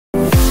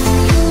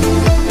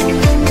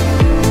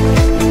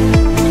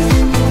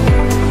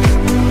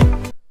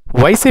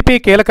YCP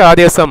కీలక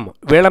ఆదేశం,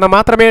 వీళ్లను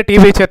మాత్రమే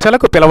టీవీ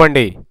చర్చలకు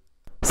పిలవండి.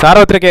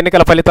 సార్వత్రిక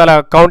ఎన్నికల ఫలితాల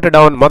కౌంట్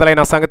డౌన్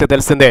మొదలైన సంగతి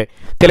తెలిసిందే.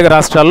 తెలుగు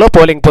రాష్ట్రాల్లో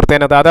పోలింగ్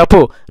పూర్తయిన దాదాపు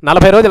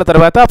 40 రోజుల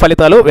తర్వాత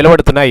ఫలితాలు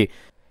వెలువడుతున్నాయి.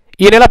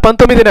 ఈ నెల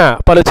 19న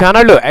పలు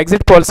ఛానళ్లు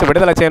ఎగ్జిట్ పోల్స్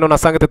విడుదల చేయనున్న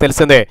సంగతి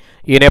తెలిసిందే.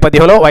 ఈ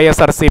నేపథ్యంలో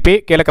YSRCP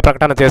కీలక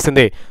ప్రకటన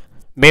చేసింది.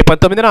 మే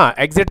 19న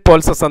ఎగ్జిట్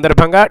పోల్స్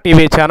సందర్భంగా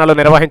టీవీ ఛానళ్లు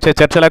నిర్వహించే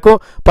చర్చలకు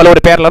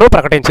పలువురి పేర్లను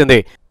ప్రకటించింది.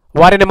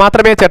 వారిని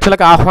మాత్రమే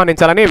చర్చలకు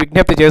ఆహ్వానించాలని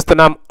విజ్ఞప్తి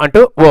చేస్తున్నాం అంటూ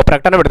ఓ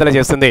ప్రకటన విడుదల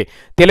చేసింది.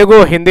 తెలుగు,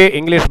 హిందీ,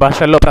 ఇంగ్లీష్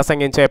భాషల్లో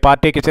ప్రసంగించే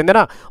పార్టీకి చెందిన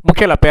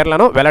ముఖ్యుల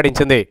పేర్లను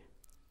వెల్లడించింది.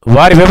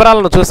 వారి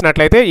వివరాలను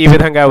చూసినట్లయితే ఈ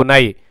విధంగా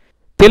ఉన్నాయి.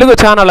 తెలుగు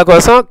ఛానళ్ల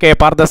కోసం కె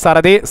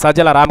పార్థసారథి,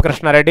 సజ్జల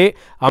రామకృష్ణారెడ్డి,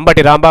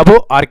 అంబటి రాంబాబు,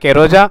 ఆర్కే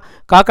రోజా,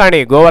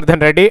 కాకాణి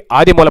గోవర్ధన్ రెడ్డి,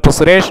 ఆదిమూలపు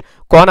సురేష్,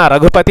 కోన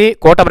రఘుపతి,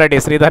 కోటంరెడ్డి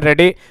శ్రీధర్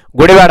రెడ్డి,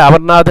 గుడివాడ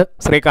అమర్నాథ్,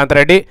 శ్రీకాంత్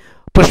రెడ్డి,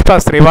 పుష్ప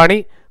శ్రీవాణి,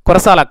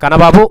 కురసాల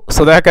కనబాబు,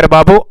 సుధాకర్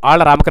బాబు,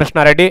 ఆళ్ల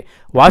రామకృష్ణారెడ్డి,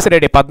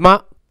 వాసిరెడ్డి పద్మ,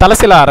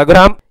 తలసిల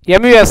రఘురాం,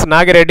 ఎంవీఎస్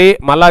నాగిరెడ్డి,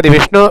 మల్లాది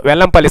విష్ణు,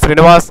 వెల్లంపల్లి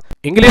శ్రీనివాస్,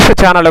 ఇంగ్లీషు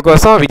ఛానళ్ల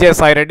కోసం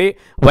విజయసాయిరెడ్డి,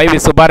 వైవి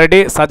సుబ్బారెడ్డి,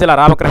 సజ్జల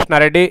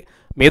రామకృష్ణారెడ్డి,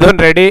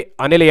 మిథున్ రెడ్డి,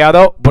 అనిల్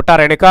యాదవ్,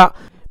 బుట్టారేణిక,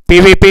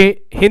 పీవీపీ,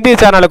 హిందీ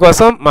ఛానళ్ల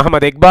కోసం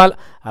మహమ్మద్ ఇక్బాల్,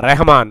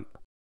 రెహమాన్.